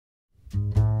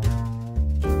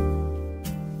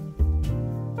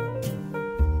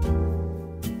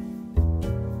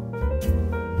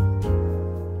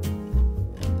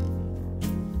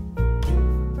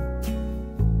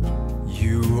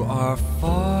are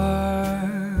far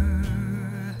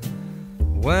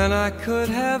when I could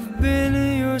have been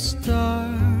your star.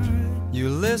 You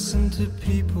listened to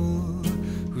people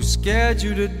who scared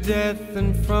you to death,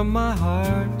 and from my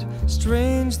heart,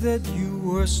 strange that you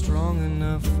were strong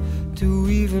enough to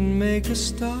even make a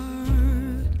start.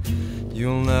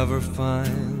 You'll never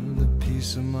find the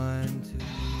peace of mind to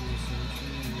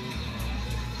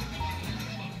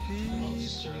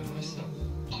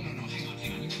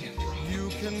you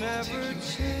can never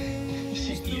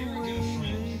change the way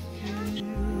they feel.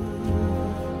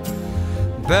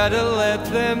 Better let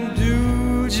them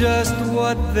do just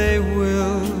what they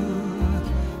will,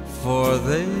 for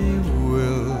they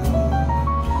will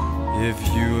if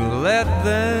you let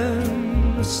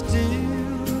them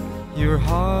steal your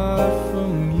heart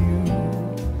from you.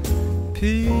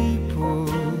 People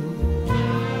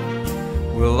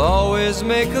will always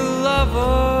make a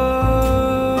lover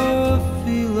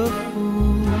feel a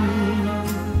fool,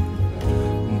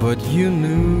 but you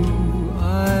knew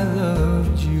I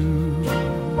loved you.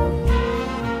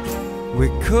 We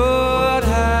could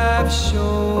have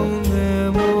shown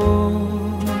them all.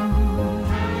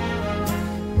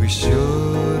 We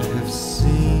should have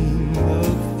seen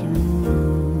love through.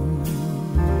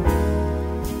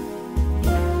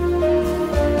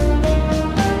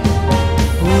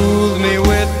 Fooled me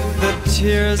with the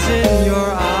tears in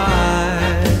your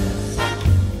eyes,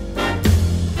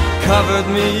 covered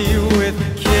me with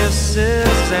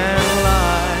kisses and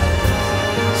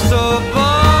lies. So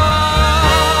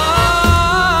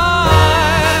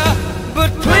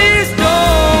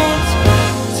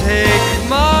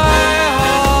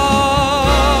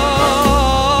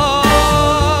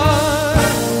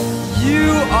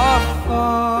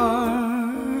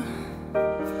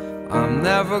I'm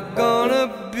never gonna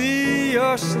be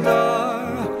your star.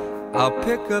 I'll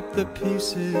pick up the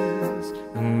pieces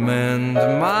and mend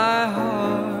my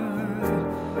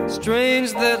heart.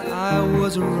 Strange that I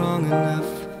was wrong enough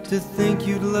to think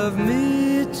you'd love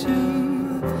me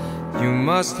too. You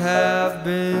must have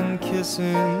been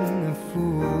kissing a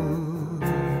fool.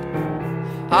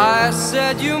 I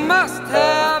said you must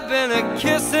have been a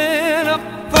kissing a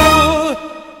fool.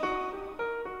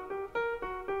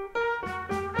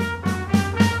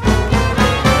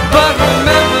 But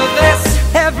remember this,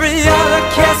 every other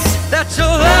kiss that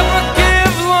you'll ever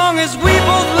give, long as we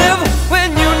both live. When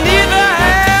you need the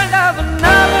hand of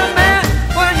another man,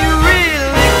 when you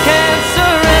really can't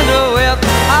surrender with,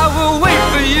 I will wait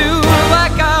for you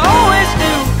like I always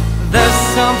do. There's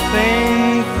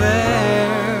something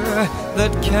there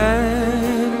that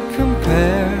can't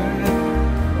compare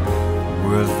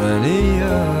with any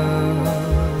other.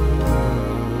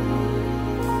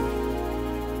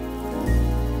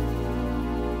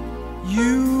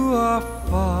 You are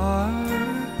far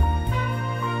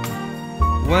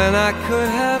when I could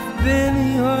have been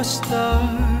your star.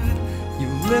 You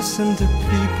listened to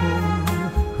people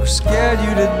who scared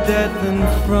you to death, and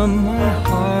from my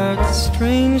heart,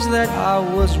 strange that I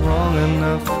was wrong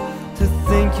enough to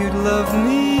think you'd love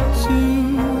me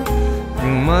too.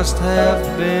 You must have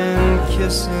been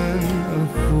kissing a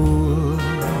fool.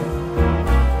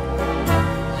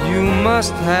 You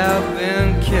must have been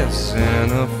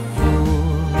kissing a fool.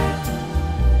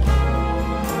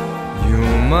 You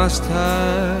must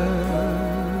have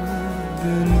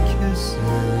been kissing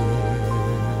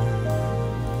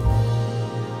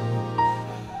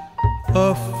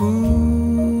a fool.